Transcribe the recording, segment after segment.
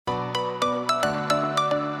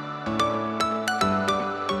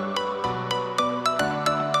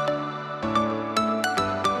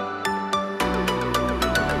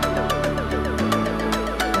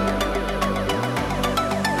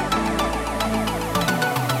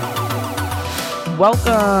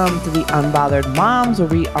Welcome to the Unbothered Moms, where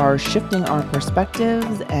we are shifting our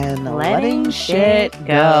perspectives and letting shit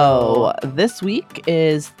go. This week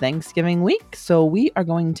is Thanksgiving week, so we are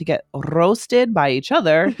going to get roasted by each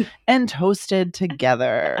other and toasted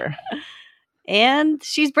together. And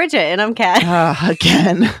she's Bridget, and I'm Kat.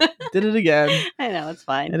 Again. Did it again. I know, it's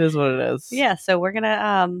fine. It is what it is. Yeah, so we're going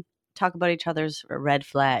to talk about each other's red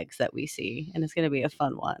flags that we see, and it's going to be a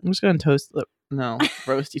fun one. I'm just going to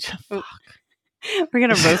roast each other. Fuck. We're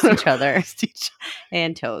going to roast each other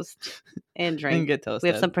and toast and drink. And get toasted.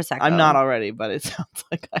 We have some Prosecco. I'm not already, but it sounds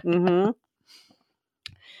like I am.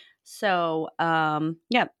 So,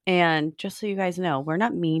 yeah, and just so you guys know, we're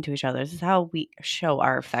not mean to each other. This is how we show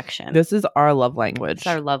our affection. This is our love language. It's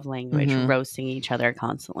our love language, roasting each other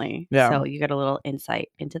constantly. Yeah. So you get a little insight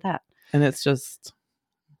into that. And it's just,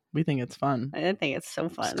 we think it's fun. I think it's so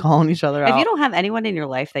fun. Just calling each other out. If you don't have anyone in your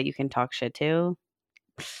life that you can talk shit to,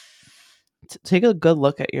 take a good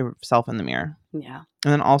look at yourself in the mirror. Yeah.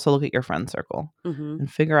 And then also look at your friend circle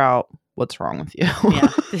and figure out what's wrong with you.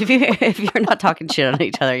 Yeah. If you're not talking shit on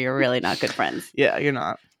each other, you're really not good friends. Yeah, you're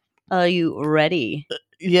not. Are you ready?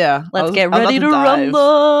 Yeah. Let's get ready to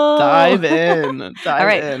rumble. Dive in. All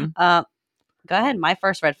right. Go ahead. My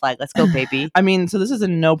first red flag. Let's go, baby. I mean, so this is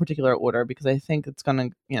in no particular order because I think it's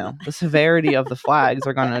going to, the severity of the flags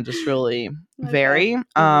are going to just really vary.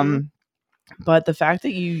 But the fact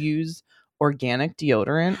that you use organic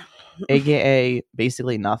deodorant, aka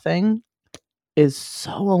basically nothing, is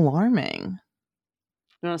so alarming.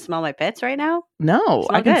 You want to smell my pits right now? No,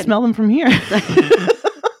 I can smell them from here.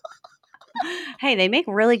 Hey, they make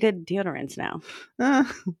really good deodorants now.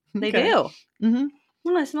 They do. Mm-hmm.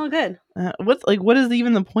 Oh, I smell good. What is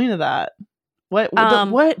even the point of that?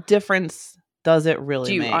 What difference does it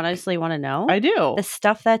really make? Do you honestly want to know? I do. The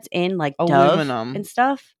stuff that's in like aluminum Dove and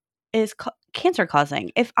stuff is cancer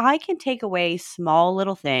causing. If I can take away small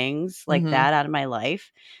little things like that out of my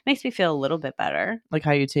life, it makes me feel a little bit better. Like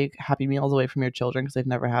how you take Happy Meals away from your children because they've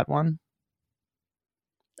never had one.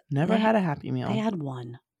 Never had a Happy Meal. They had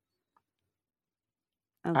one.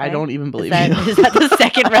 Okay. I don't even believe you. Is that the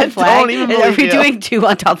second red flag? I don't even believe Are we doing two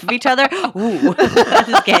on top of each other? Ooh, this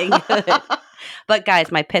is getting good. But guys,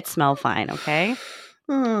 my pits smell fine, okay?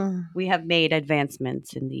 We have made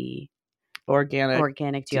advancements in the organic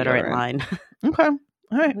deodorant line. Okay. All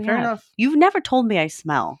right. Fair enough. You've never told me I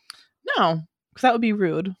smell. No, because that would be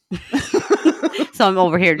rude. So I'm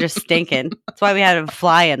over here just stinking. That's why we had a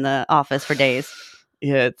fly in the office for days.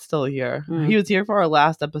 Yeah, it's still here. He was here for our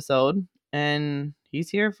last episode, and he's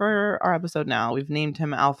here for our episode now. We've named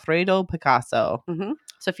him Alfredo Picasso.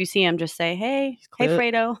 So if you see him, just say, hey,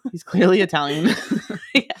 Fredo. He's clearly Italian.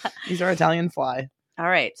 Yeah. He's our Italian fly. All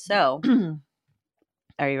right. So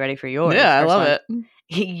are you ready for yours? Yeah, I love it.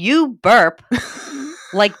 You burp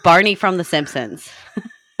like Barney from The Simpsons.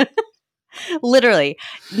 Literally.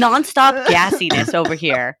 Nonstop gassiness over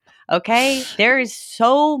here. Okay? There is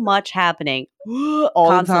so much happening all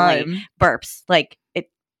constantly. The time. Burps. Like,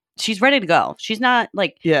 she's ready to go. She's not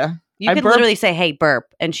like... Yeah. You can literally say, hey,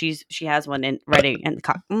 burp. And she has one ready. And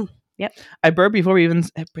yep. I burped before we even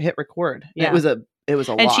hit record. Yeah. It was a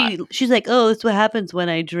lot. And she's like, oh, that's what happens when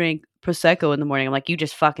I drink Prosecco in the morning. I'm like, you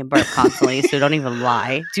just fucking burp constantly, so don't even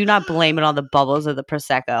lie. Do not blame it on the bubbles of the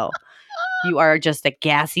Prosecco. You are just a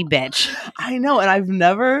gassy bitch. I know, and I've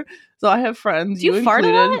never... So I have friends, Do you fart a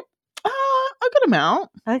lot? A good amount.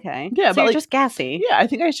 Okay. Yeah, so but you're just gassy. Yeah, I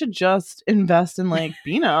think I should just invest in like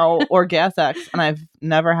Beano or Gas X, and I've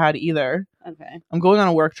never had either. Okay. I'm going on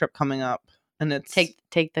a work trip coming up, and it's... Take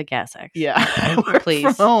the Gas X. Yeah, I work please.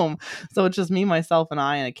 from home, so it's just me, myself, and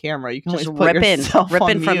I, and a camera. You can just always put yourself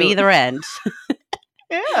ripping on from mute. either end.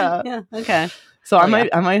 Yeah. Yeah. Okay. So I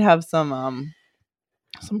might have some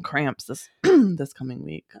cramps this coming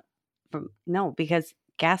week. No, because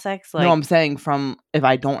Gas X, like... No, I'm saying from if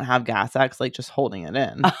I don't have Gas X, like just holding it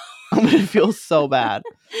in. I'm gonna feel so bad.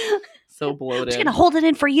 So bloated. I'm just gonna hold it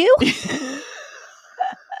in for you.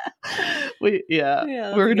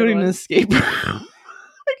 We're doing an escape room.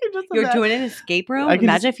 You're doing an escape room?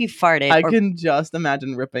 Imagine if you farted. I can just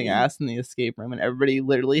imagine ripping ass in the escape room and everybody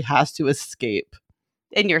literally has to escape.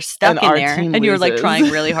 And you're stuck in there. And you're like trying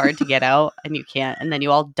really hard to get out and you can't. And then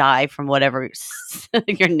you all die from whatever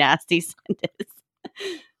your nasty scent is.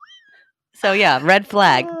 So yeah, red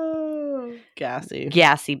flag. Gassy.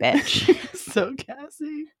 Gassy bitch. So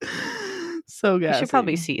gassy. So gassy. You should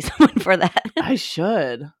probably see someone for that. I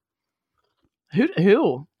should.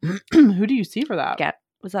 Who? Who do you see for that?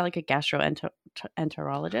 Was that like a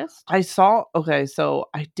gastroenterologist? I saw. Okay, so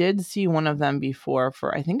I did see one of them before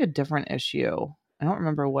for I think a different issue. I don't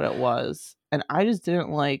remember what it was. and I just didn't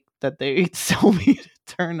like that they told me to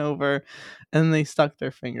turn over and they stuck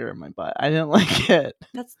their finger in my butt. I didn't like it.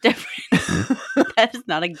 That's different. That is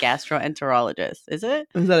not a gastroenterologist, is it?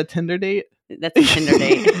 Is that a Tinder date? That's a Tinder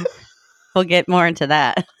date. We'll get more into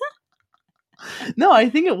that. No, I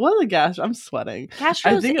think it was a gastro. I'm sweating.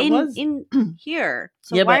 Gastro's I think it was in here.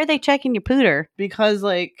 So Yeah, why but- are they checking your pooter? because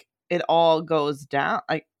like it all goes down.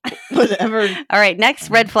 Like whatever. All right, next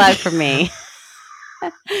red flag for me.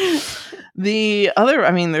 The other,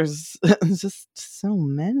 I mean, there's just so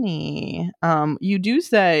many. You do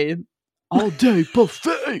say all day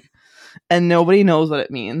buffet, and nobody knows what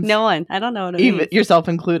it means. No one. I don't know what it Even means. yourself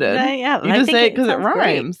included. Yeah, You I just think say it because it sounds great.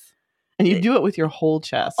 rhymes, and you do it with your whole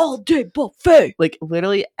chest. All day buffet. Like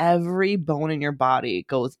literally every bone in your body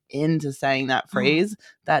goes into saying that phrase.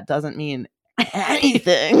 That doesn't mean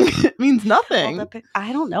anything. It means nothing.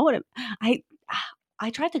 I don't know what it. I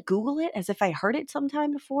tried to Google it as if I heard it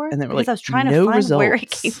sometime before, And they were because like, I was trying no to find where it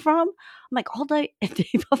results. came from. I'm like, all day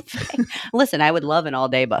buffet. Listen, I would love an all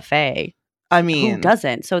day buffet. I mean, Who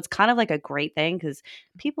doesn't? So it's kind of like a great thing because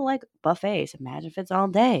people like buffets. Imagine if it's all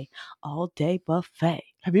day buffet.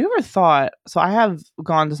 have you ever thought? So I have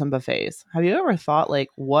gone to some buffets. Have you ever thought like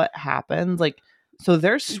what happens? Like, so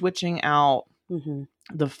they're switching out Mm-hmm.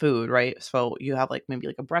 the food, right? So you have like maybe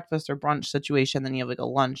like a breakfast or brunch situation, then you have like a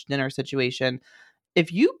lunch dinner situation.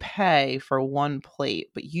 If you pay for one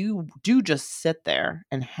plate, but you do just sit there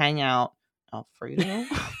and hang out, Alfredo.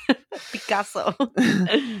 Picasso.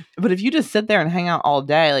 But if you just sit there and hang out all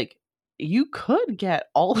day, like you could get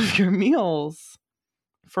all of your meals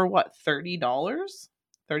for what, $30? $35,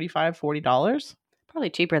 $40? Probably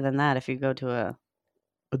cheaper than that if you go to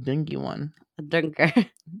A dingy one. a drinker.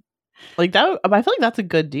 Like that, I feel like that's a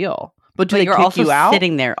good deal. But do they you're kick also you out?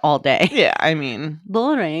 sitting there all day. Yeah, I mean,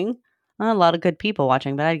 Boring. Not a lot of good people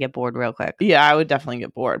watching, but I'd get bored real quick. yeah, I would definitely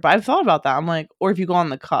get bored. But I've thought about that. I'm like, or if you go on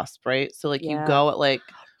the cusp, right? So like you Yeah. go at like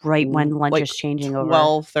Right when lunch like is changing over.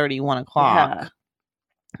 12:30, 1 o'clock, Yeah.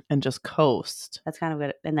 and just coast. That's kind of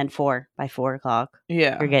good. And then by 4 o'clock,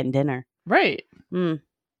 Yeah, you're getting dinner. right. Mm.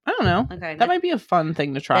 I don't know. Okay. That might be a fun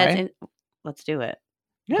thing to try. Let's do it.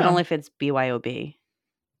 Yeah. But only if it's BYOB.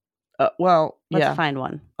 Well, Let's yeah. find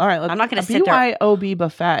one. All right. I'm not gonna a sit there- BYOB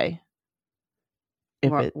buffet. If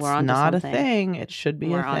We're it's onto not something. a thing, it should be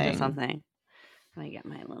We're a onto thing. something. Let me get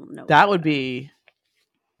my little note. That would be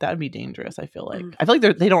dangerous. I feel like. Mm. I feel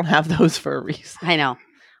like they don't have those for a reason. I know.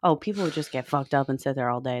 Oh, people would just get fucked up and sit there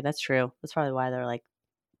all day. That's true. That's probably why they're like,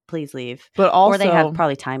 please leave. But also, Or they have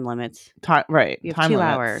probably time limits. time, right? You have time 2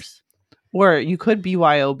 limits. hours. Or you could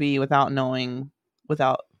BYOB without knowing.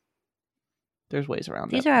 There's ways around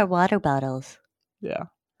These it. are our water bottles. Yeah.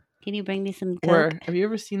 Can you bring me some Or Coke? have you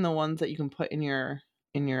ever seen the ones that you can put in your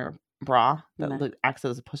bra that No. acts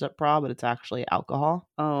as a push-up bra, but it's actually alcohol?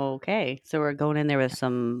 Okay. So we're going in there with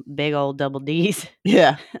some big old double D's.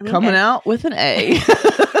 Yeah, coming Okay. out with an A.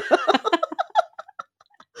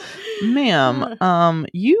 Ma'am,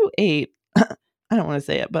 you ate. I don't want to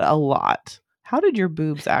say it, but a lot. How did your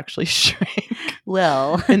boobs actually shrink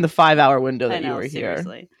Well, in the 5-hour window I that you know, were here?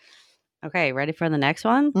 seriously. Okay, ready for the next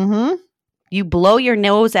one? Mm-hmm. You blow your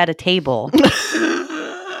nose at a table.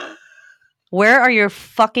 Where are your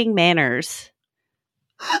fucking manners?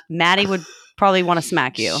 Maddie would probably want to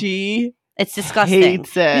smack you. She It's disgusting.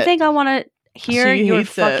 hates it. You think I want to hear She your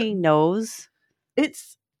hates it. fucking nose?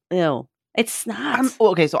 It's Ew. It's not.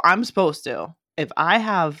 okay, so I'm supposed to. If I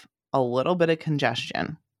have a little bit of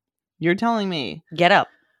congestion, you're telling me Get up.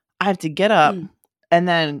 I have to get up Mm. and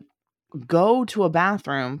then go to a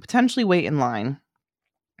bathroom, potentially wait in line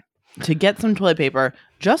to get some toilet paper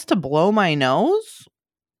just to blow my nose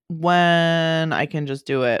when I can just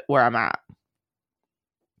do it where I'm at.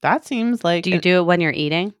 That seems like Do you do it when you're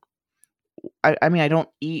eating? I mean, I don't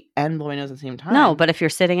eat and blow my nose at the same time. No, but if you're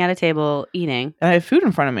sitting at a table eating, and I have food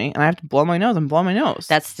in front of me and I have to blow my nose and blow my nose.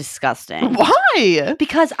 that's disgusting. Why?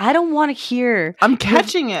 Because I don't want to hear. I'm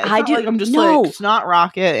catching it. It's I not do- like I'm just no. like snot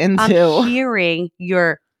rocket into. I'm hearing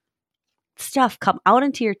your stuff come out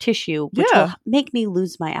into your tissue, which Yeah. will make me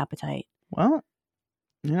lose my appetite. Well,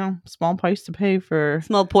 small price to pay for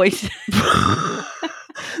Small poison.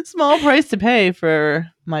 small price to pay for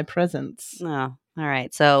my presence. Oh, all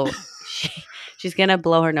right. So she's gonna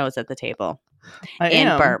blow her nose at the table I and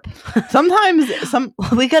am. burp. Sometimes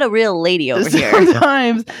We got a real lady over here.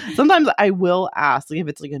 sometimes I will ask, like if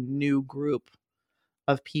it's like a new group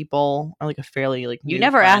of people or like a fairly like You new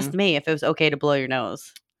never friend. asked me if it was okay to blow your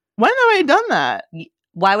nose. When have I done that?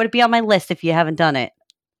 Why would it be on my list if you haven't done it?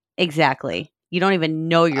 Exactly. You don't even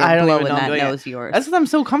know you're I don't even blowing know I'm that doing it. nose yours. That's because I'm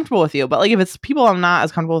so comfortable with you. But like if it's people I'm not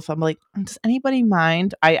as comfortable with, I'm like, does anybody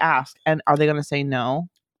mind? I ask, and are they gonna say no?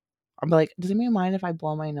 I'm like, does anybody mind if I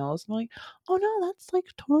blow my nose? I'm like, oh no, that's like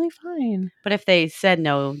totally fine. But if they said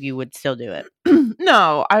no, you would still do it.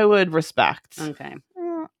 No, I would respect. Okay.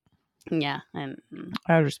 Yeah. And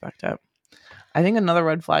I would respect it. I think another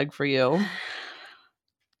red flag for you,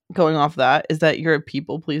 going off that, is that you're a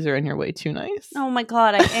people pleaser and you're way too nice. Oh my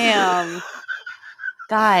God, I am.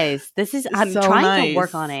 Guys, I'm so trying to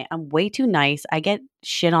work on it. I'm way too nice. I get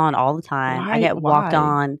shit on all the time. I get walked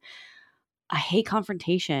on. I hate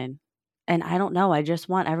confrontation. And I don't know. I just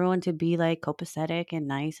want everyone to be like copacetic and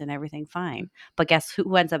nice and everything fine. But guess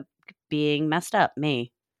who ends up being messed up?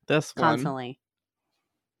 Me. This one. Constantly.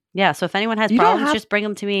 Yeah. So if anyone has problems, just bring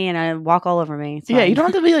them to me and I walk all over me. Yeah. You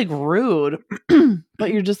don't have to be like rude,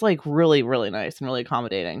 but you're just like really, really nice and really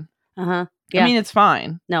accommodating. Uh-huh. Yeah. I mean, it's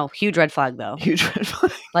fine. No, huge red flag though. Huge red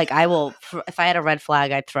flag. Like I will, if I had a red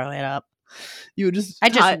flag, I'd throw it up. You would just, I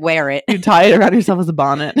just wear it. You tie it around yourself as a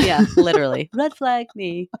bonnet. Yeah, literally. Red flag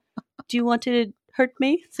me. Do you want to hurt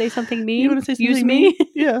me? Say something mean? You want to say something Use me?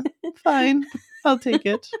 Yeah, fine. I'll take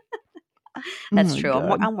it. That's true.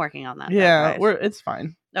 I'm working on that. Yeah, it's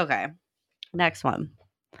fine. Okay. Next one.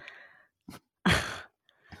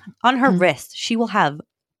 On her wrist, she will have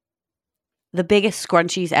the biggest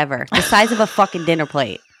scrunchies ever, the size of a fucking dinner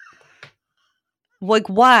plate. Like,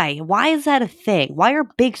 why? Why is that a thing? Why are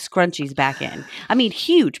big scrunchies back in? I mean,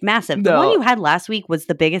 huge, massive. No. The one you had last week was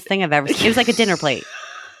the biggest thing I've ever seen. It was like a dinner plate.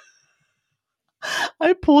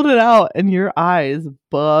 I pulled it out and your eyes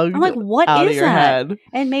bugged. I'm like, what out is of your that? Head.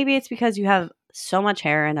 And maybe it's because you have so much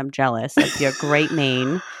hair and I'm jealous. Like, you're a great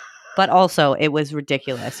mane. But also, it was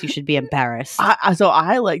ridiculous. You should be embarrassed. So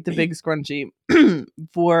I like the big scrunchie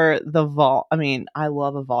for the I mean, I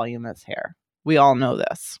love a voluminous hair. We all know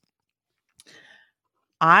this.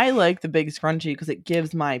 I like the big scrunchie because it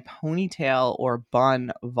gives my ponytail or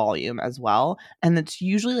bun volume as well. And it's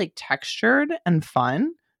usually like textured and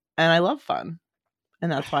fun. And I love fun.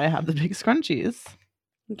 And that's why I have the big scrunchies.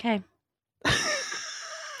 Okay. I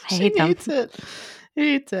hate them.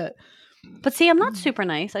 Hates it. But see, I'm not super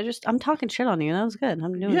nice. I'm talking shit on you. That was good.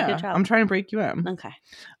 I'm doing a good job. I'm trying to break you in. Okay.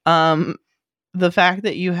 The fact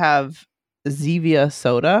that you have Zevia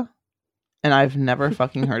soda, and I've never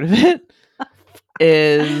fucking heard of it,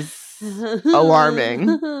 is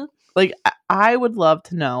alarming. Like, I would love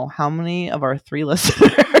to know how many of our 3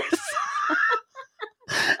 listeners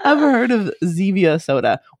have heard of Zevia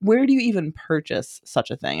soda. Where do you even purchase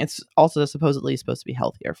such a thing? It's also supposedly supposed to be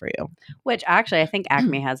healthier for you. Which actually, I think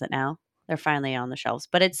Acme has it now. They're finally on the shelves.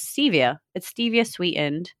 But it's stevia. It's stevia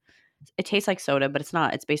sweetened. It tastes like soda, but it's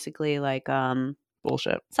not. It's basically like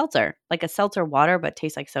bullshit. Seltzer. Like a seltzer water, but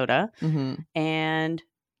tastes like soda. Mm-hmm. And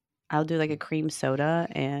I'll do like a cream soda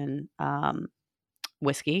and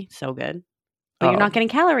whiskey. So good. But you're not getting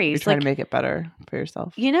calories. You're trying to make it better for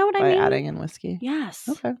yourself. You know what I mean? By adding in whiskey. Yes.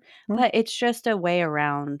 Okay. Well. But it's just a way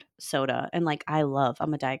around soda. And like I'm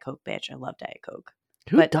a Diet Coke bitch. I love Diet Coke.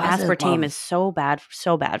 But aspartame is so bad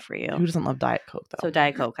for you. Who doesn't love Diet Coke though? So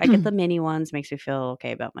Diet Coke. I get the mini ones. Makes me feel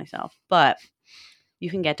okay about myself. But you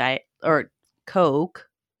can get Diet or Coke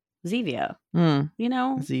Zevia. You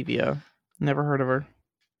know? Zevia. Never heard of her.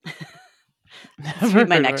 Never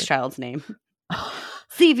my next child's name.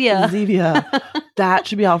 Zevia. That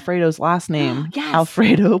should be Alfredo's last name. Yes.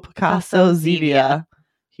 Alfredo Picasso Zevia.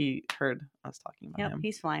 He heard us talking about him.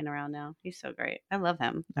 He's flying around now. He's so great. I love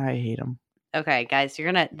him. I hate him. Okay, guys,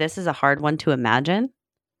 this is a hard one to imagine.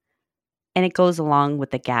 And it goes along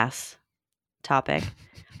with the gas topic.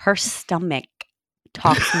 Her stomach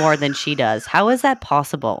talks more than she does. How is that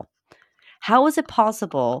possible? How is it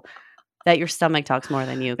possible that your stomach talks more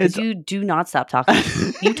than you? Because you do not stop talking.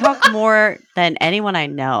 You talk more than anyone I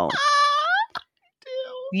know.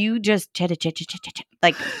 You just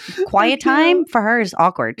like quiet time for her is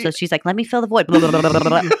awkward. So she's like, let me fill the void.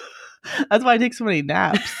 That's why I take so many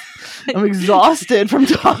naps. I'm exhausted from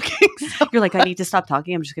talking. You're like, I need to stop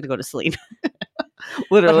talking. I'm just going to go to sleep.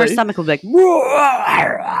 Literally. But her stomach will be like,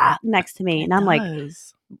 next to me. And I'm like,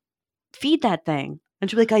 feed that thing. And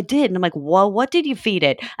she'll be like, I did. And I'm like, well, what did you feed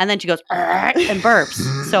it? And then she goes, and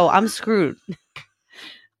burps. So I'm screwed.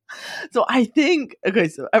 So I think,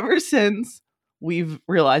 so ever since we've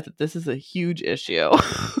realized that this is a huge issue,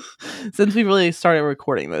 since we really started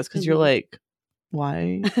recording this, because you're like,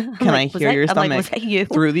 why can I hear your stomach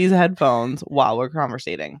through these headphones while we're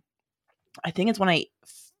conversating? I think it's when I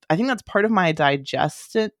think that's part of my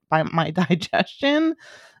digestion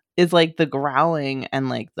is like the growling and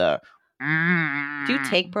like the. Do you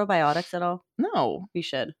take probiotics at all? No. You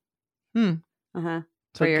should. So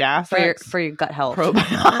for your gut health.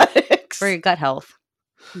 Probiotics. For your gut health.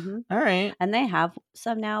 Mm-hmm. All right. And they have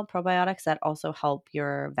some now probiotics that also help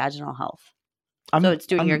your vaginal health. So it's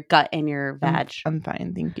doing your gut and your vag. I'm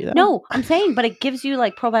fine, thank you. Though. No, I'm saying, but it gives you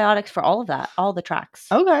like probiotics for all of that, all the tracks.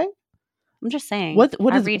 Okay. I'm just saying. What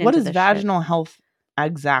does vaginal health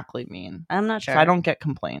exactly mean? I'm not sure. So I don't get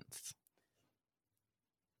complaints.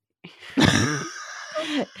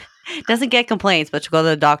 Doesn't get complaints, but she'll go to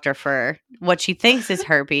the doctor for what she thinks is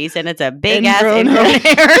herpes, and it's a big ass ingrown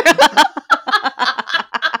hair.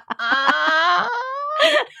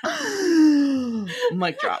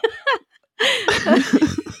 Mic drop.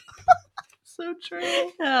 So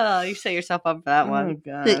true. Oh, you set yourself up for that one. Oh,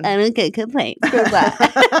 God. I don't get complaints for what?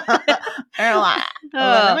 What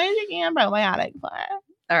am I taking a probiotic for?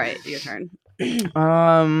 All right, your turn.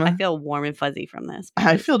 I feel warm and fuzzy from this.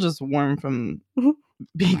 I feel just warm from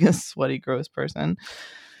being a sweaty, gross person.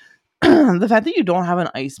 The fact that you don't have an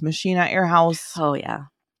ice machine at your house. Oh, yeah.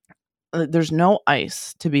 There's no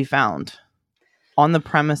ice to be found on the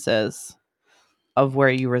premises of where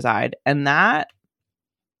you reside. And that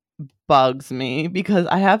bugs me because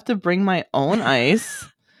I have to bring my own ice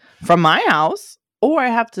from my house, or I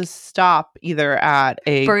have to stop either at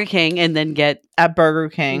a Burger King and then get at Burger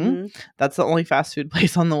King. Mm-hmm. That's the only fast food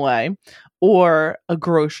place on the way, or a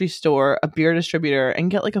grocery store, a beer distributor,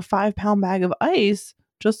 and get like a 5-pound bag of ice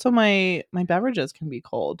just so my beverages can be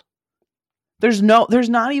cold. There's not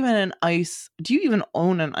even an ice. Do you even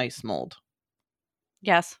own an ice mold?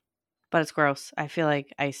 Yes, but it's gross. I feel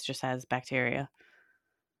like ice just has bacteria.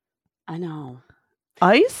 I know.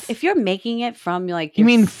 Ice? If you're making it from like you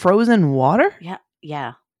mean frozen water?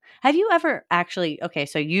 Yeah. Have you ever actually, okay,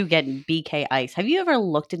 so you get BK ice. Have you ever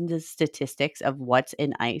looked into the statistics of what's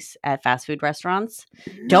in ice at fast food restaurants?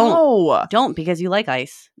 No. Don't because you like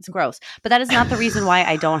ice. It's gross. But that is not the reason why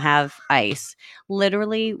I don't have ice.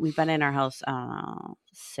 Literally, we've been in our house,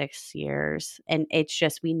 6 years. And it's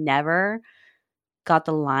just, we never got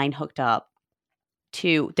the line hooked up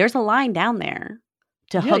to, there's a line down there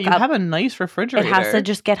to hook up. You have a nice refrigerator. It has to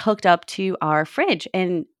just get hooked up to our fridge.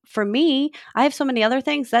 And for me, I have so many other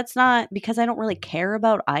things. That's not because I don't really care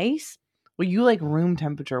about ice. Well, you like room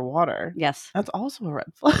temperature water. Yes. That's also a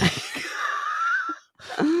red flag.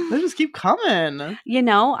 They just keep coming. You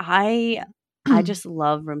know, I just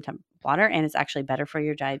love room temp water, and it's actually better for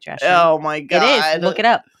your digestion. Oh my God. It is. Look it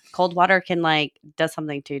up. Cold water can does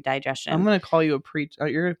something to digestion. I'm gonna call you a preacher.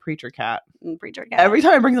 You're a preacher cat. Preacher cat. Every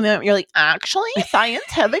time I bring something up, you're like, actually,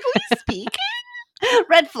 scientifically speaking,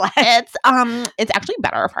 red flag. It's actually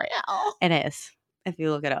better for you. It is. If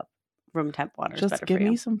you look it up, room temp water is better for you. Just give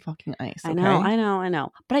me some fucking ice. Okay? I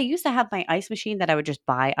know. But I used to have my ice machine that I would just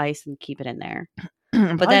buy ice and keep it in there.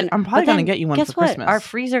 I'm probably gonna get you one for Christmas. Our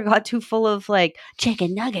freezer got too full of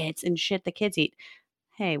chicken nuggets and shit the kids eat.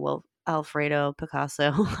 Hey, well, Alfredo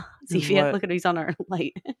Picasso, Zevia, look at he's on our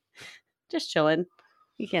light, just chilling.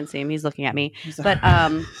 You can't see him; he's looking at me. But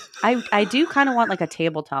I do kind of want like a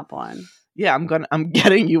tabletop one. Yeah, I'm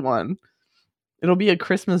getting you one. It'll be a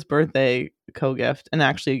Christmas birthday co-gift and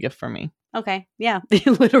actually a gift for me. Okay, yeah,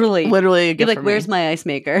 literally a gift. You're like, for where's me. my ice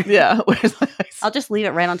maker? Yeah, where's my ice? I'll just leave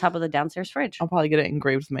it right on top of the downstairs fridge. I'll probably get it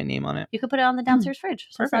engraved with my name on it. You could put it on the downstairs fridge,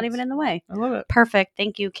 so it's not even in the way. I love it. Perfect.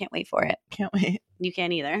 Thank you. Can't wait for it. Can't wait. You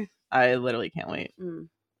can't either. I literally can't wait.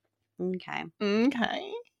 Okay.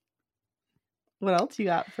 What else you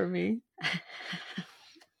got for me?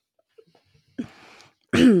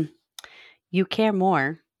 You care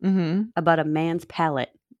more about a man's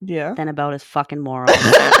palate than about his fucking morals.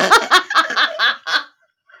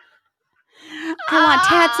 I want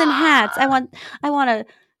tats and hats. I want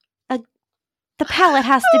the palate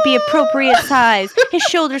has to be appropriate size. His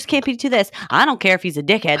shoulders can't be to this. I don't care if he's a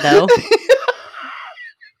dickhead though.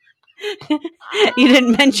 You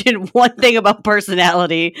didn't mention one thing about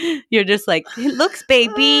personality. You're just like, it looks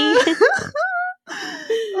baby.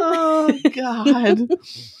 Oh God.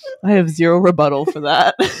 I have zero rebuttal for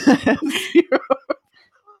that.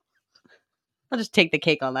 I'll just take the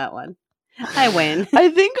cake on that one. I win. I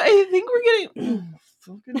think we're getting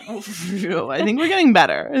I think we're getting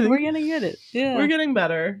better. We're getting good at it. Yeah. We're getting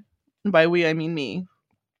better. By we I mean me.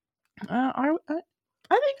 I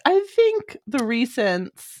think the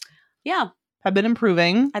recents have been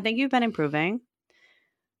improving. I think you've been improving.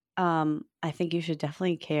 I think you should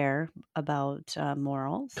definitely care about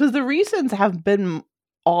morals. Because the recents have been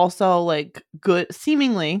also like good,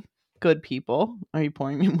 seemingly good people. Are you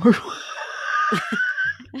pouring me more?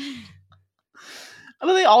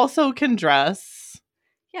 But they also can dress.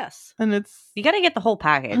 Yes. And you got to get the whole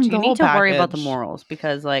package. You need to worry about the morals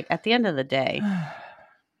because at the end of the day,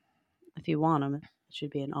 if you want them, it should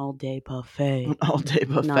be an all-day buffet. An all-day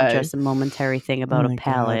buffet. Not just a momentary thing about a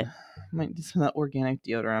palate. Might be some of that organic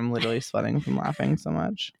deodorant. I'm literally sweating from laughing so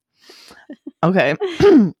much. Okay.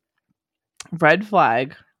 red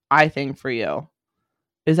flag, I think, for you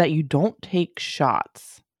is that you don't take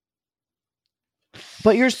shots.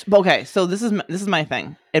 But you're okay. So this is my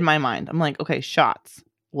thing in my mind. I'm like, okay, shots,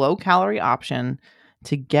 low calorie option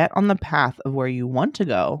to get on the path of where you want to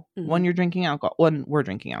go when you're drinking alcohol. When we're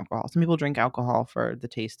drinking alcohol, some people drink alcohol for the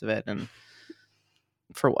taste of it and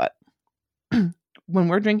for what? When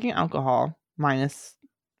we're drinking alcohol, minus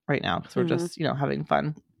right now because we're just having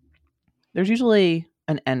fun. There's usually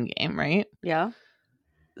an end game, right? Yeah.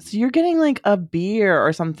 So you're getting like a beer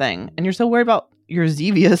or something, and you're so worried about your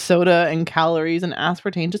Zevia soda and calories and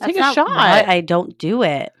aspartame. Just take a shot. Why I don't do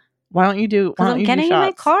it. Why don't you do? Because I'm getting in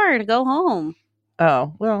my car to go home.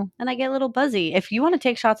 Oh, well. And I get a little buzzy. If you want to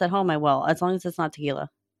take shots at home, I will, as long as it's not tequila.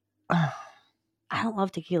 I don't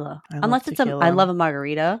love tequila. Unless it's I love a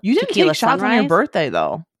margarita. You didn't take shots on your birthday,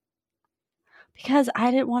 though. Because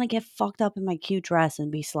I didn't want to get fucked up in my cute dress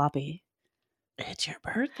and be sloppy. It's your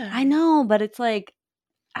birthday. I know, but it's like,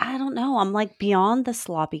 I don't know. I'm like beyond the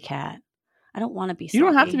sloppy cat. I don't want to be sloppy. You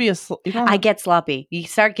don't have to be I get sloppy. You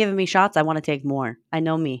start giving me shots, I want to take more. I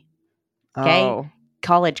know me. Okay? Oh.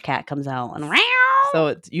 College cat comes out. And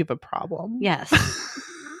so you have a problem? Yes.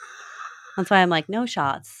 That's why I'm like, no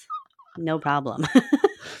shots. No problem.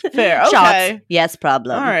 Fair. Okay. Shots. Yes,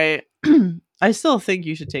 problem. All right. I still think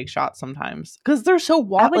you should take shots sometimes because they're so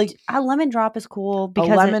like a lemon drop is cool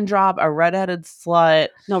because a lemon drop, a redheaded slut.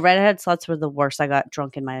 No, redheaded sluts were the worst. I got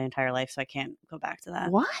drunk in my entire life, so I can't go back to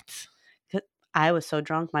that. What? I was so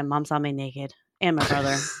drunk, my mom saw me naked and my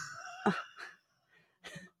brother.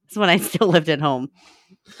 That's when I still lived at home.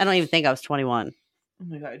 I don't even think I was 21. Oh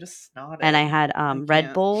my God, I just snotted. And I had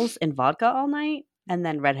Red Bulls and vodka all night. And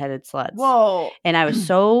then redheaded sluts. Whoa. And I was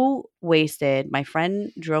so wasted. My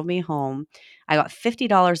friend drove me home. I got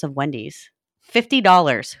 $50 of Wendy's.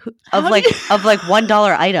 $50 of like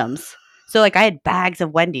 $1 items. So like I had bags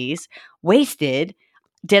of Wendy's. Wasted.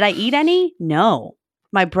 Did I eat any? No.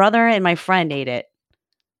 My brother and my friend ate it.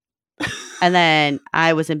 And then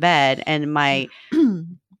I was in bed and my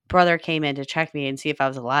brother came in to check me and see if I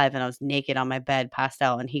was alive. And I was naked on my bed, passed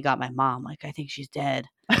out. And he got my mom. Like, I think she's dead.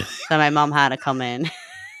 So my mom had to come in.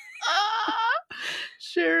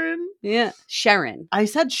 Sharon. Yeah. Sharon. I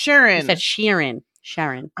said Sharon. You said Sharon.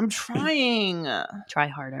 Sharon. I'm trying. Try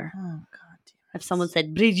harder. Oh, God. If someone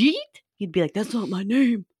said Brigitte, you'd be like, that's not my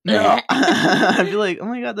name. No. I'd be like, oh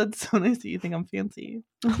my God, that's so nice that you think I'm fancy.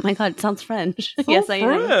 Oh my God, it sounds French. So yes, I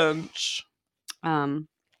am. French.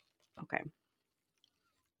 Okay.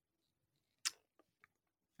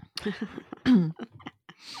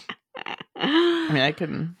 I mean, I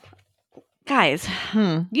couldn't. Guys,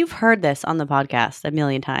 you've heard this on the podcast a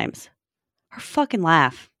million times. Her fucking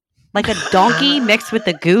laugh. Like a donkey mixed with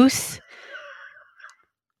a goose.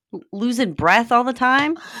 Losing breath all the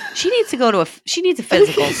time. She needs to go to she needs a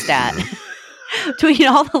physical stat. Between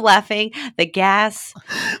all the laughing, the gas.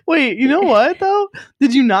 Wait, you know what, though?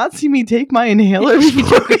 Did you not see me take my inhaler? She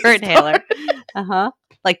took her inhaler. Uh-huh.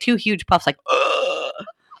 Like 2 huge puffs, like,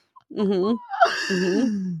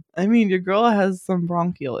 I mean, your girl has some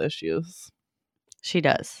bronchial issues. She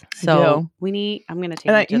does. So I'm going to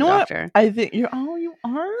take you to the doctor. What? I think you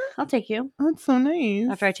are? I'll take you. That's so nice.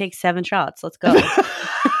 After I take 7 shots. Let's go.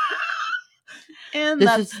 And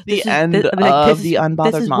that's the end of the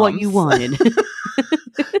Unbothered This is Moms. what you wanted.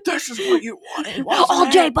 This is what you wanted.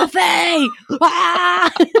 All day buffet.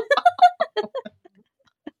 I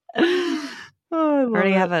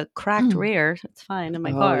already have a cracked rear. It's fine in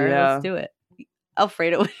my car. Yeah. Let's do it.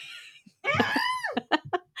 Alfredo.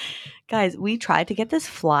 Guys, we tried to get this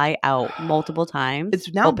fly out multiple times.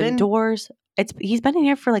 It's now open doors. He's been in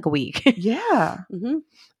here for like a week. Yeah. Mm-hmm.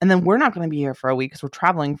 And then we're not going to be here for a week because we're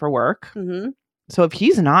traveling for work. Mm-hmm. So if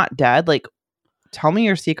he's not dead, like, tell me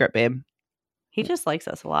your secret, babe. He just likes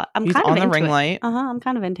us a lot. He's kind of on the ring light. I'm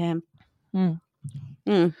kind of into him.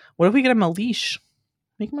 What if we get him a leash?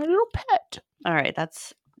 Make him a little pet. All right,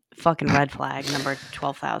 that's fucking red flag number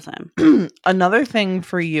 12,000. Another thing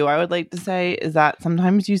for you, I would like to say, is that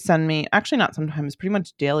sometimes you send me, actually not sometimes, pretty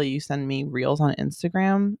much daily, you send me reels on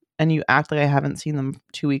Instagram and you act like I haven't seen them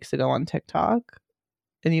 2 weeks ago on TikTok.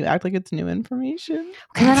 And you act like it's new information.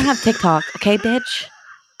 Because I don't have TikTok, okay, bitch?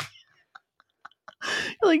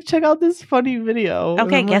 You're like, check out this funny video.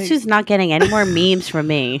 Okay, guess who's not getting any more memes from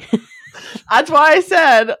me? That's why I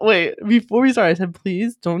said, wait, before we start, I said,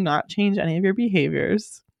 please do not change any of your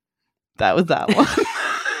behaviors. That was that one.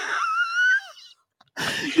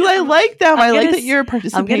 Because I like them. I like that you're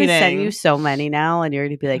participating. I'm going to send you so many now, and you're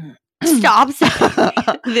going to be like, stop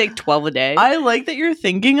like 12 a day. I like that you're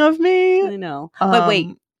thinking of me. I know. But wait,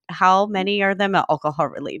 how many are them alcohol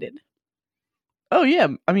related? Oh, yeah.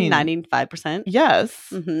 I mean, 95%. Yes.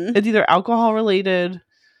 Mm-hmm. It's either alcohol related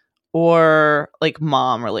or like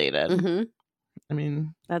mom related. Mm-hmm. I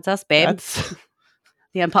mean, that's us, babe. That's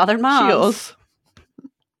the unbothered moms.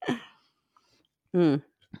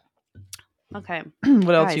 Okay.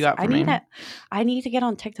 What else you got for me? I need to get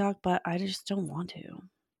on TikTok, but I just don't want to.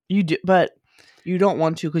 You do, but you don't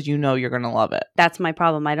want to because you know you're gonna love it. That's my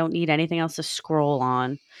problem. I don't need anything else to scroll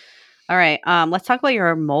on. All right. Let's talk about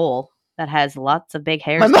your mole that has lots of big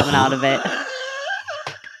hairs coming out of it.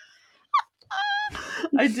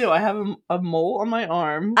 I do. I have a mole on my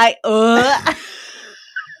arm.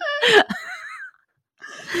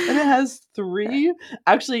 And it has 3.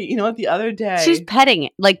 Actually, you know what? The other day, she's petting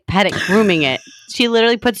it, grooming it. She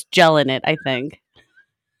literally puts gel in it, I think.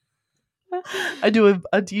 I do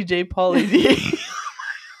a DJ Pauly D.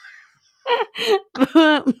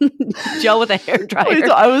 Gel with a hairdryer. Wait,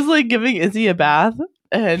 so I was like giving Izzy a bath,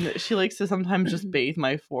 and she likes to sometimes just bathe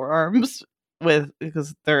my forearms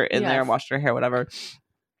because they're in there and wash their hair, whatever.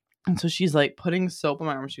 And so she's like putting soap on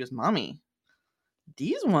my arm. She goes, "Mommy,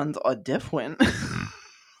 these ones are different."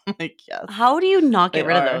 I'm like, yes. How do you not get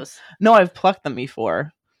rid of those? No, I've plucked them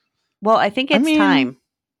before. Well, I think it's time.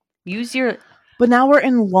 Use your... But now we're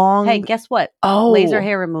in long... Hey, guess what? Oh. Laser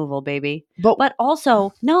hair removal, baby. But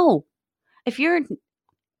also, no. If you're...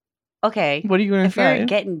 Okay. What are you going to say? If you're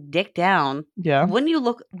getting dick down... Yeah. When you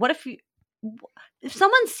look... What if you... If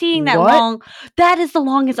someone's seeing that long... That is the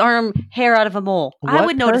longest arm hair out of a mole. I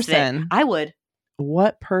would notice it. I would.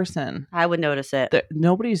 What person? I would notice it.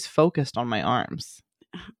 Nobody's focused on my arms.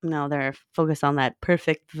 No, they're focused on that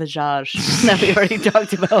perfect visage that we already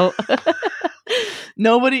talked about.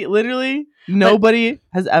 Nobody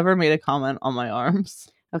has ever made a comment on my arms.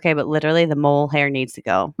 Okay, but literally the mole hair needs to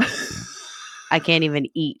go. I can't even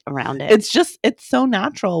eat around it. It's so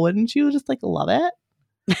natural. Wouldn't you just like love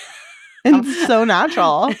it? It's so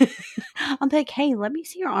natural. I'm like, hey, let me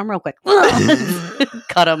see your arm real quick.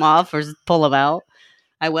 Cut them off or pull them out.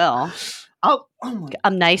 I will.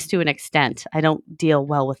 I'm nice to an extent. I don't deal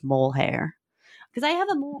well with mole hair because I have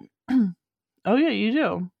a mole. Oh yeah, you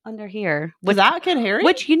do under here. Does that get hairy?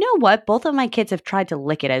 Which, you know what? Both of my kids have tried to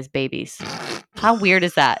lick it as babies. How weird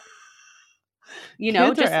is that? You know,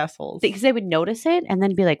 kids are assholes because they would notice it and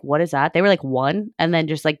then be like, "What is that?" They were like 1, and then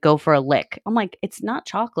just like go for a lick. I'm like, it's not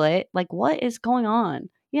chocolate. Like, what is going on?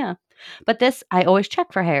 Yeah, but this I always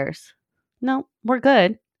check for hairs. No, we're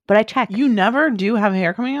good. But I check. You never do have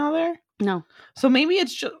hair coming out of there? No. So maybe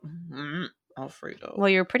it's just Alfredo. Well,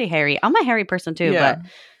 you're pretty hairy. I'm a hairy person too, but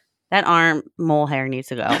that arm mole hair needs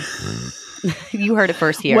to go. You heard it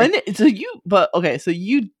first here. So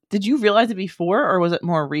did you realize it before or was it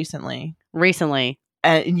more recently? Recently.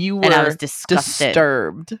 And I was disgusted.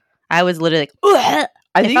 Disturbed. I was literally like,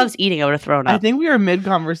 if I was eating, I would have thrown up. I think we were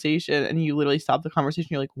mid-conversation and you literally stopped the conversation.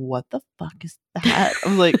 You're like, what the fuck is that? I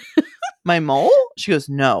was like, my mole? She goes,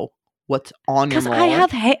 no. What's on your mole?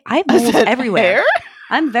 Because I have moles everywhere. Hair?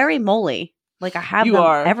 I'm very moley. Like, I have them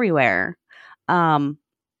everywhere. And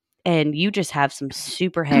you just have some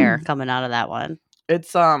super hair coming out of that one.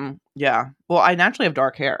 It's, yeah. Well, I naturally have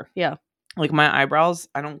dark hair. Yeah. Like, my eyebrows,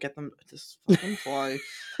 I don't get them, this fucking fly.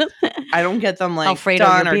 I don't get them, like, Alfredo,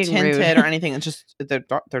 done or tinted or anything. It's just, they're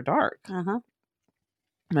dark. Uh-huh.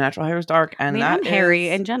 My natural hair is dark. And I'm hairy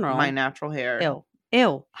in general. My natural hair.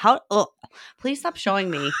 Ew. How? Ugh. Please stop showing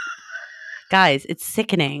me. Guys, it's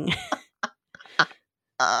sickening.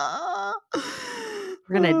 We're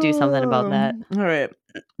going to do something about that. All right.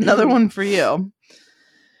 Another one for you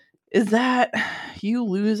is that you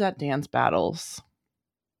lose at dance battles.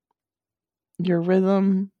 Your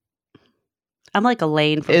rhythm I'm like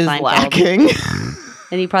Elaine from is Seinfeld. Lacking.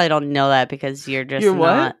 And you probably don't know that because you're not.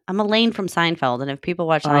 What? I'm Elaine from Seinfeld. And if people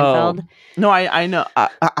watch Seinfeld. No, I know.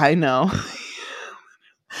 I know.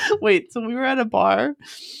 Wait, so we were at a bar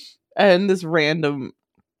and this random,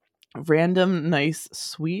 nice,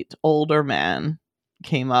 sweet, older man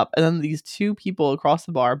came up. And then these 2 people across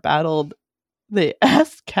the bar battled. They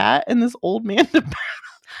asked Kat and this old man to battle.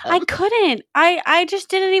 I couldn't. I just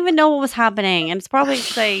didn't even know what was happening. And it's probably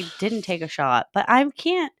because I didn't take a shot. But I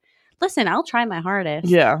can't. Listen, I'll try my hardest.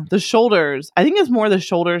 Yeah, the shoulders. I think it's more the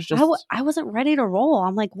shoulders. Just I wasn't ready to roll.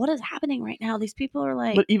 I'm like, what is happening right now? These people are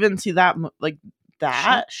like. But even see that, like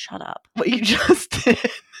that. Shut up. What you just did.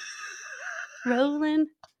 Rolling.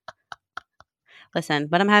 Listen,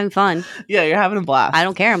 but I'm having fun. Yeah, you're having a blast. I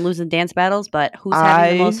don't care. I'm losing dance battles, but who's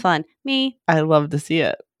having the most fun? Me. I love to see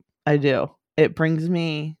it. I do. It brings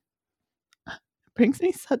me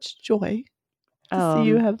such joy to see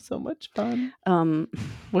you have so much fun.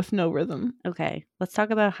 With no rhythm. Okay, let's talk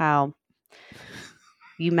about how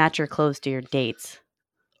you match your clothes to your dates.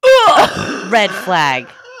 Red flag.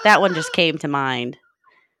 That one just came to mind.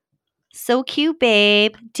 So cute,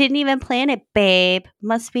 babe. Didn't even plan it, babe.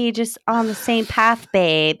 Must be just on the same path,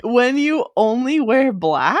 babe. When you only wear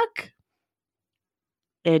black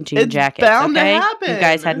and jean it's jackets. Bound okay, to happen. You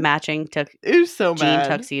guys had matching It was so jean mad.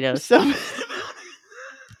 tuxedos. So mad.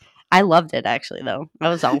 I loved it actually, though. I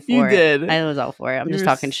was all for you it. Did. I was all for it. I'm You just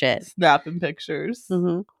talking shit. Snapping pictures.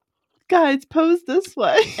 Mm-hmm. Guys, pose this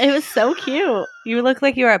way. It was so cute. You look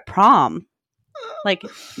like you were at prom, like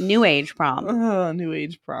new age prom. New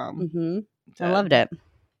age prom. Mm-hmm. I loved it.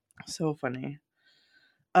 So funny.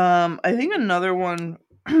 I think another one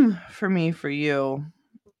for me, for you,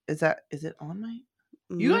 is it on my?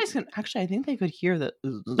 Mm-hmm. You guys can actually. I think they could hear that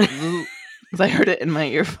because I heard it in my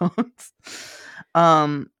earphones.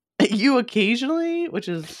 You occasionally, which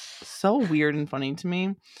is so weird and funny to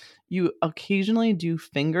me, you occasionally do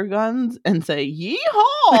finger guns and say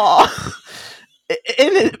 "yeehaw,"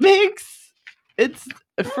 and it makes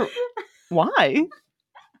why?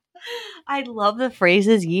 I love the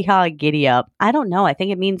phrases "yeehaw," "giddy up." I don't know. I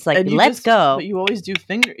think it means like "let's go." But you always do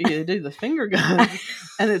you do the finger guns,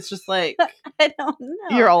 and it's just like I don't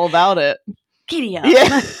know. You're all about it. Giddy up.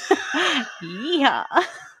 Yeah. Yeah.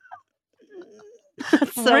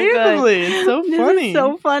 That's so randomly. Good. It's so funny. This is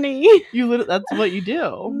so funny. That's what you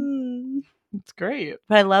do. It's great.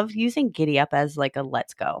 But I love using giddy up as like a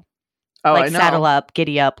let's go. Oh, like I know. Saddle up,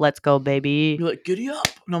 giddy up, let's go, baby. You're like, giddy up.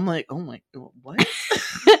 And I'm like, oh my, what?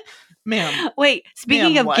 Ma'am. Wait,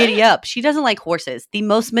 speaking of giddy up, she doesn't like horses. The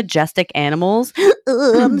most majestic animals.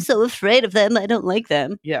 I'm so afraid of them. I don't like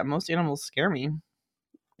them. Yeah, most animals scare me.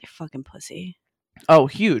 They're fucking pussy. Oh,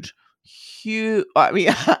 huge. Huge. I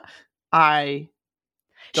mean,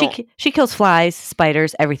 She kills flies,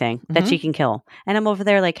 spiders, everything that she can kill. And I'm over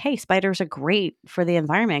there like, hey, spiders are great for the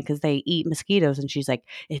environment because they eat mosquitoes. And she's like,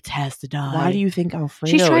 it has to die. Why do you think Alfredo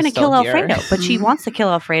She's trying to kill here? Alfredo, but she wants to kill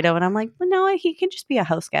Alfredo. And I'm like, well, no, he can just be a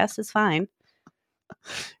house guest. It's fine.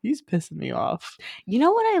 He's pissing me off. You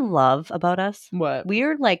know what I love about us? What?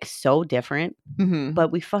 We're like so different, but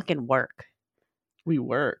we fucking work. We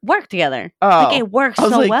work together. Oh, like it works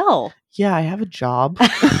so well. Yeah, I have a job.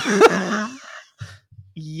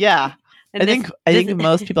 Yeah. And I think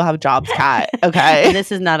most people have jobs, Kat. Okay. And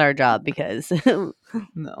this is not our job because no,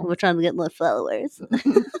 we're trying to get more followers.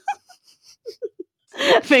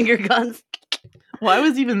 Finger guns. Why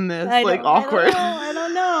was even this awkward? I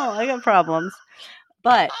don't know. I got problems.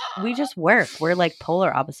 But we just work. We're like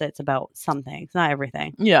polar opposites about some things, not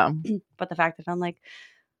everything. Yeah. But the fact that I'm like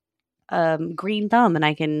green thumb and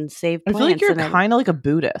I can save plants. I feel like you're kind of like a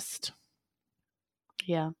Buddhist.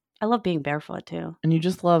 Yeah. I love being barefoot too. And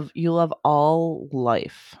you love all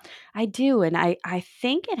life. I do. And I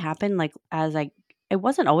think it happened like it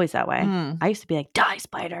wasn't always that way. I used to be like, die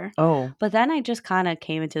spider. Oh. But then I just kind of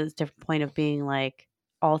came into this different point of being like,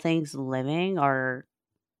 all things living are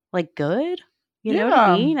like good. You know what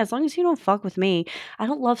I mean? As long as you don't fuck with me. I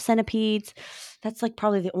don't love centipedes. That's like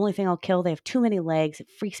probably the only thing I'll kill. They have too many legs. It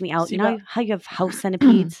freaks me out. See, you know how you have house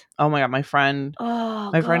centipedes? Oh my God, my friend. Oh,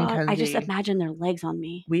 friend Kenzie. I just imagine their legs on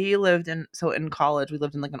me. We lived in college, we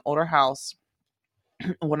lived in like an older house.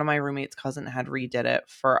 One of my roommates' cousin had redid it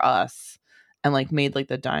for us and like made like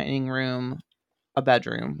the dining room a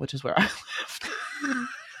bedroom, which is where I lived.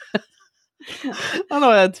 I don't know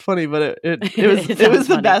why that's funny, but it was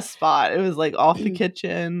the best spot. It was like off the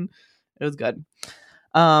kitchen. It was good.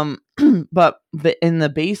 But in the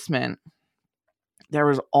basement, there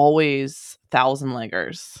was always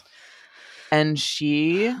 1,000-leggers, and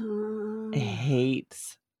she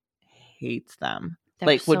hates them.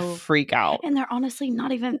 Would freak out, and they're honestly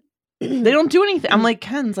not even. They don't do anything. I'm like,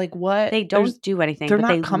 Ken's like, what? They don't do anything. They're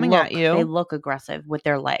not coming at you. They look aggressive with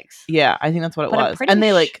their legs. Yeah, I think that's what it was. And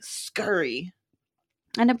they like scurry.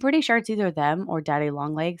 And I'm pretty sure it's either them or daddy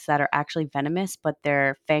longlegs that are actually venomous, but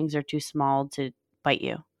their fangs are too small to bite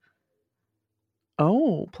you.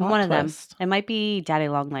 Oh, one of them. It might be daddy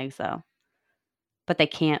longlegs though, but they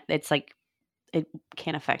can't. It's like it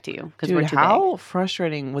can't affect you because we're too how big.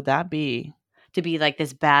 Frustrating would that be? To be like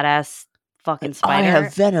this badass fucking spider. I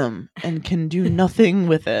have venom and can do nothing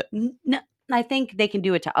with it. No, I think they can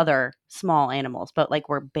do it to other small animals, but like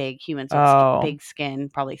we're big humans with big skin,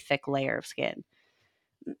 probably thick layer of skin.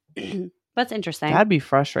 That's interesting. That'd be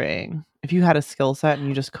frustrating if you had a skill set and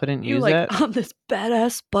you just couldn't use it. I'm this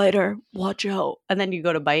badass spider. Watch out! And then you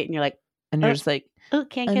go to bite, and you're like, and you're just like, can't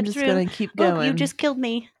get through. I'm just gonna keep going. You just killed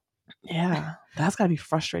me. Yeah, that's gotta be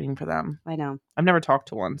frustrating for them. I know. I've never talked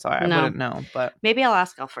to one, so I wouldn't know. But maybe I'll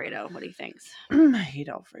ask Alfredo what he thinks. I hate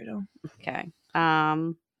Alfredo. Okay.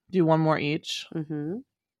 Do one more each. Mm-hmm.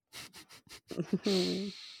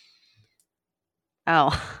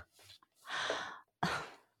 Oh,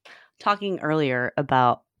 Talking earlier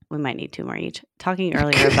about, we might need 2 more each. Talking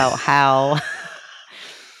earlier about how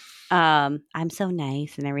I'm so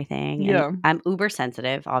nice and everything. Yeah. And I'm uber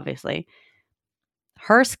sensitive, obviously.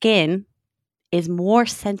 Her skin is more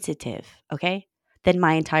sensitive, okay, than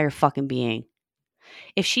my entire fucking being.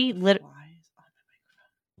 If she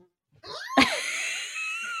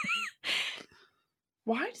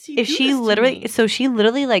Why does he if do she this literally to me? so she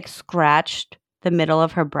literally like scratched the middle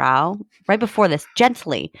of her brow right before this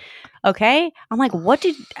gently. Okay? I'm like, what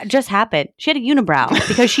did just happen? She had a unibrow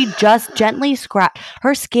because she just gently scratched.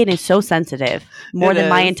 Her skin is so sensitive more than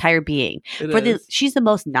my entire being. She's the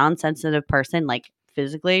most non-sensitive person, like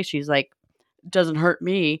physically. She's like, doesn't hurt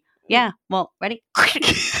me. Yeah. Well, ready?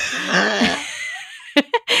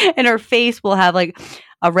 And her face will have like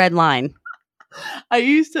a red line. I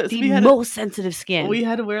used to most sensitive skin. We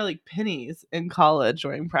had to wear like pennies in college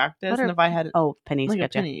during practice, and if I had pennies, like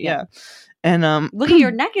gotcha. a penny, yeah. And look at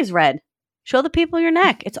your neck is red. Show the people your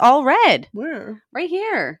neck. It's all red. Where? Right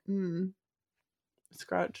here.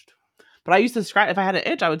 Scratched. But I used to scratch. If I had an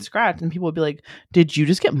itch, I would scratch, and people would be like, "Did you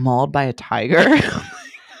just get mauled by a tiger?"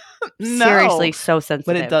 No. Seriously, so sensitive.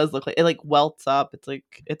 But it does look like it. Like welts up. It's like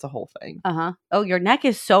it's a whole thing. Oh, your neck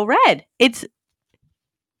is so red.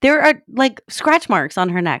 There are like scratch marks on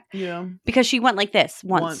her neck. Yeah. Because she went like this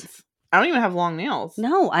once. I don't even have long nails.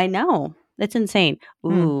 No, I know. That's insane.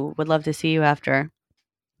 Ooh, would love to see you after.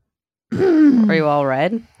 Are you all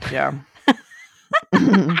red? Yeah.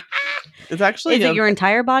 It's actually. Is it your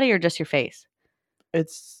entire body or just your face?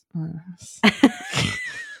 It's.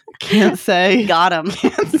 Can't say. Got him.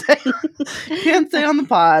 Can't say on the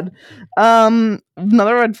pod.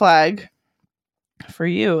 Another red flag for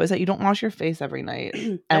you is that you don't wash your face every night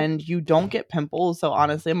and you don't get pimples. So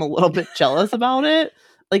honestly, I'm a little bit jealous about it.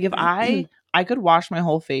 Like if I could wash my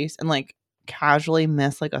whole face and like casually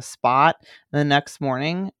miss like a spot, and the next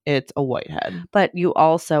morning it's a whitehead. But you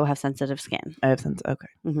also have sensitive skin. I have sensitive. Okay.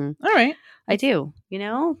 Mm-hmm. All right. I do. You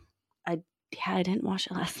know, I didn't wash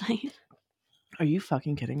it last night. Are you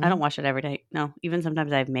fucking kidding me? I don't wash it every day. No, even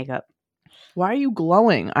sometimes I have makeup. Why are you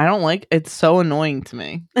glowing? I don't like. It's so annoying to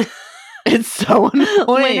me. It's so annoying.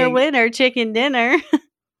 Winner, winner, chicken dinner.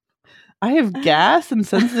 I have gas and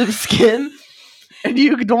sensitive skin, and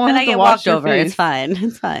you don't have to wash your face. It's fine.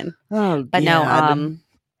 It's fine. Oh, but God. No.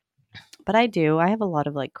 But I do. I have a lot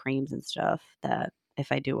of like creams and stuff that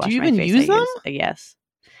if I do wash my face, do you even use them? Yes.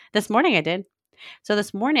 This morning I did. So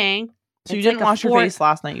this morning. So you didn't wash your face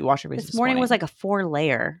last night. You washed your face this morning. Was like a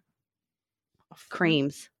 4-layer of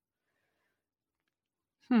creams.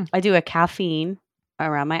 I do a caffeine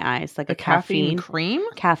around my eyes, like a caffeine cream.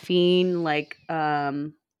 Caffeine, like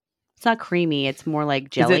it's not creamy. It's more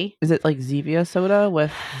like jelly. Is it like Zevia soda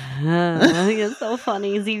with? I think it's so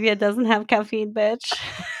funny. Zevia doesn't have caffeine, bitch.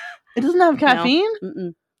 It doesn't have caffeine?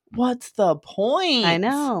 No. What's the point? I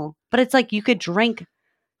know. But it's like you could drink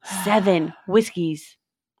 7 whiskeys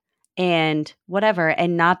and whatever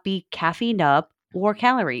and not be caffeined up or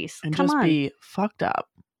calories. And Come just on. Be fucked up.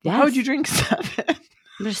 Yes. How would you drink 7?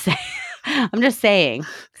 I'm just saying.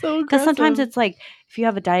 So because sometimes it's like if you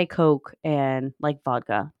have a Diet Coke and like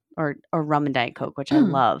vodka or rum and Diet Coke, which I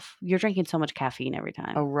love, you're drinking so much caffeine every time.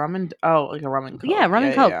 Like a rum and Coke. Yeah, rum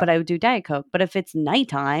and Coke. Yeah. But I would do Diet Coke. But if it's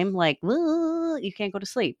nighttime, like you can't go to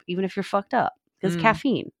sleep even if you're fucked up because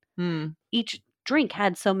caffeine. Each drink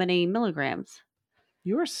had so many milligrams.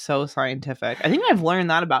 You are so scientific. I think I've learned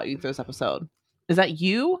that about you through this episode. Is that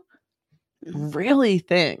you really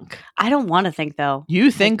think? I don't want to think though. You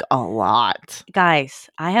think a lot. Guys,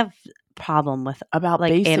 I have problem with about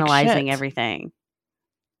like analyzing shit. Everything.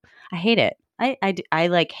 I hate it. I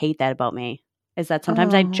like hate that about me. Is that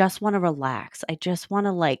sometimes I just want to relax. I just want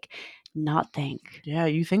to like not think. Yeah,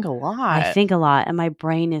 you think a lot. I think a lot and my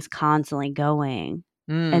brain is constantly going.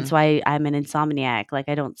 And so I'm an insomniac. Like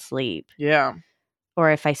I don't sleep. Yeah. Or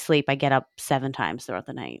if I sleep, I get up 7 times throughout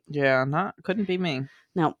the night. Yeah, couldn't be me.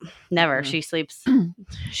 No, never. She sleeps.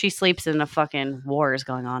 She sleeps in a fucking war is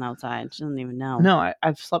going on outside. She doesn't even know. No,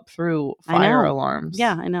 I've slept through fire alarms.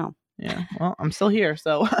 Yeah, I know. Yeah. Well, I'm still here,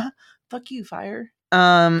 so fuck you, fire.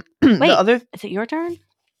 Wait, is it your turn?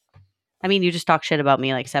 I mean, you just talk shit about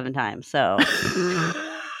me like 7 times, so.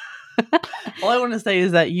 All I want to say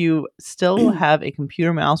is that you still have a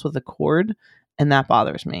computer mouse with a cord, and that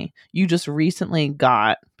bothers me. You just recently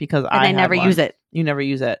got, because I never use it. You never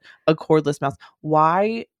use it. A cordless mouse.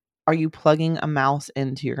 Why are you plugging a mouse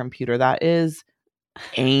into your computer? That is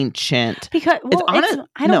ancient. Because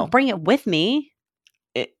I don't bring it with me.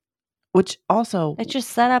 Which also... It's just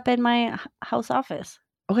set up in my house office.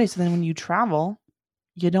 Okay, so then when you travel,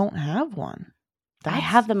 you don't have one. I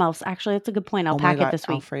have the mouse. Actually, that's a good point. I'll pack it this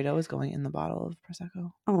week. Alfredo is going in the bottle of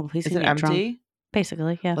Prosecco. Oh, he's Is it empty? Drunk.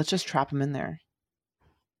 Basically, yeah. Let's just trap him in there.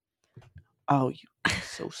 Oh, you're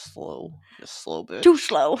so slow. You're slow bitch. Too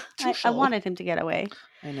slow. I wanted him to get away.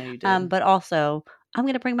 I know you did. But also, I'm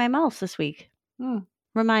going to bring my mouse this week.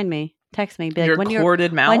 Remind me. Text me. Be like, your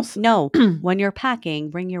corded mouse? When you're packing,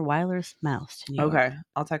 bring your wireless mouse to New York. Okay.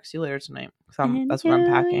 I'll text you later tonight. That's what I'm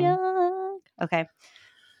packing. Okay.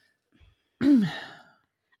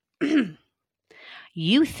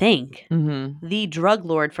 You think the drug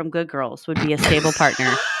lord from Good Girls would be a stable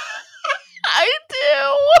partner? I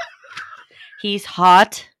do. He's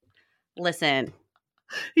hot. Listen.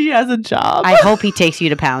 He has a job. I hope he takes you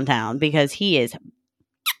to Pound Town because he is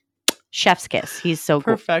chef's kiss. He's so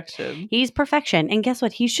perfection. Cool. He's perfection. And guess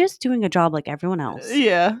what? He's just doing a job like everyone else.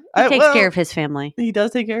 Yeah. He takes care of his family. He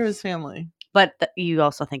does take care of his family. But you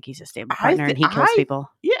also think he's a stable partner and he kills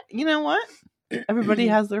people. Yeah. You know what? Everybody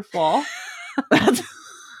has their flaw.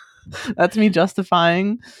 That's me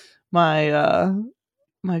justifying my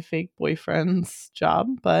my fake boyfriend's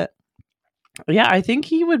job. But yeah, I think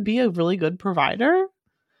he would be a really good provider.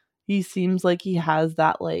 He seems like he has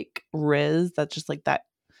that like riz that's just like that,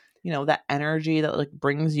 you know, that energy that like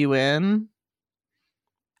brings you in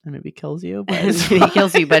and maybe kills you. But he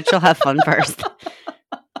kills you, but she'll have fun first.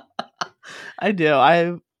 I do.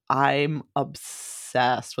 I'm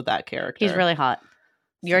obsessed with that character. He's really hot.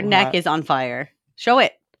 Your neck is on fire. Show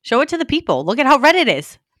it. Show it to the people. Look at how red it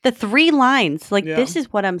is. The 3 lines. Like, this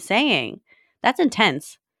is what I'm saying. That's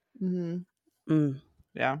intense.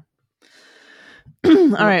 Yeah. All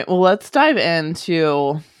right. Well, let's dive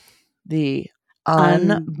into the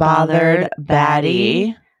unbothered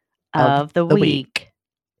baddie of the week.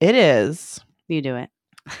 It is. You do it.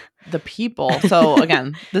 The people. So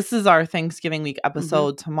again, this is our Thanksgiving week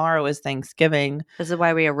episode. Tomorrow is Thanksgiving. This is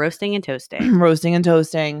why we are roasting and toasting. Roasting and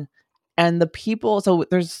toasting. And the people, so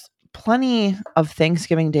there's plenty of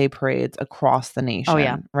Thanksgiving Day parades across the nation. Oh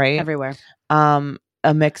yeah. Right? Everywhere.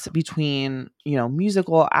 A mix between, you know,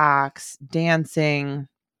 musical acts, dancing,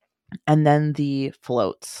 and then the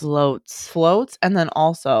floats. And then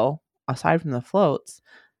also, aside from the floats,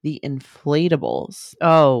 the inflatables.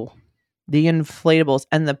 Oh. The inflatables.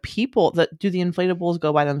 And the people that do the inflatables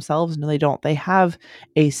go by themselves? No, they don't. They have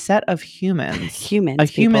a set of humans. A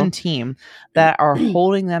human team that are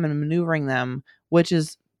holding them and maneuvering them, which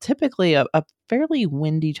is typically a fairly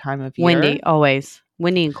windy time of year. Windy, always.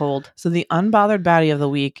 Windy and cold. So the unbothered baddie of the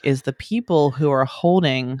week is the people who are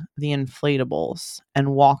holding the inflatables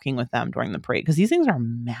and walking with them during the parade. Because these things are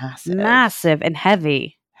massive. Massive and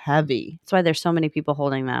heavy. Heavy. That's why there's so many people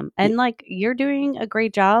holding them. And like, you're doing a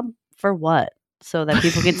great job for what? So that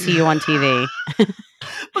people can see you on TV.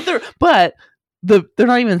 But they're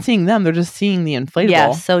not even seeing them. They're just seeing the inflatable.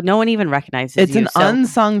 Yeah, so no one even recognizes you. It's an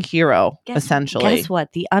unsung hero, essentially. Guess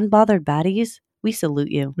what? The unbothered baddies, we salute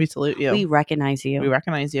you. We salute you. We recognize you. We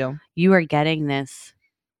recognize you. You are getting this.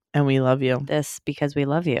 And we love you. This because we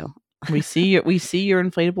love you. We see your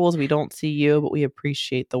inflatables. We don't see you, but we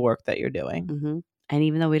appreciate the work that you're doing. And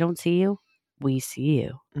even though we don't see you, we see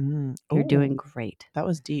you. You're doing great. That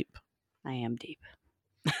was deep. I am deep.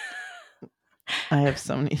 I have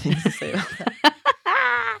so many things to say about that.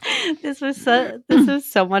 This was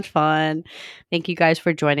so much fun. Thank you guys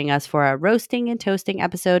for joining us for our roasting and toasting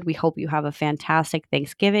episode. We hope you have a fantastic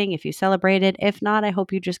Thanksgiving if you celebrated. If not, I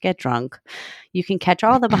hope you just get drunk. You can catch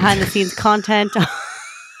all the behind the scenes content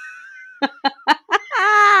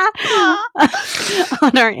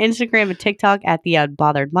on our Instagram and TikTok at The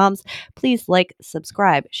Unbothered Moms. Please like,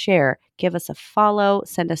 subscribe, share, give us a follow,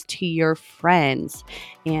 send us to your friends,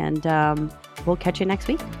 and we'll catch you next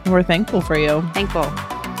week. We're thankful for you. Thankful.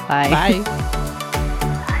 Bye. Bye.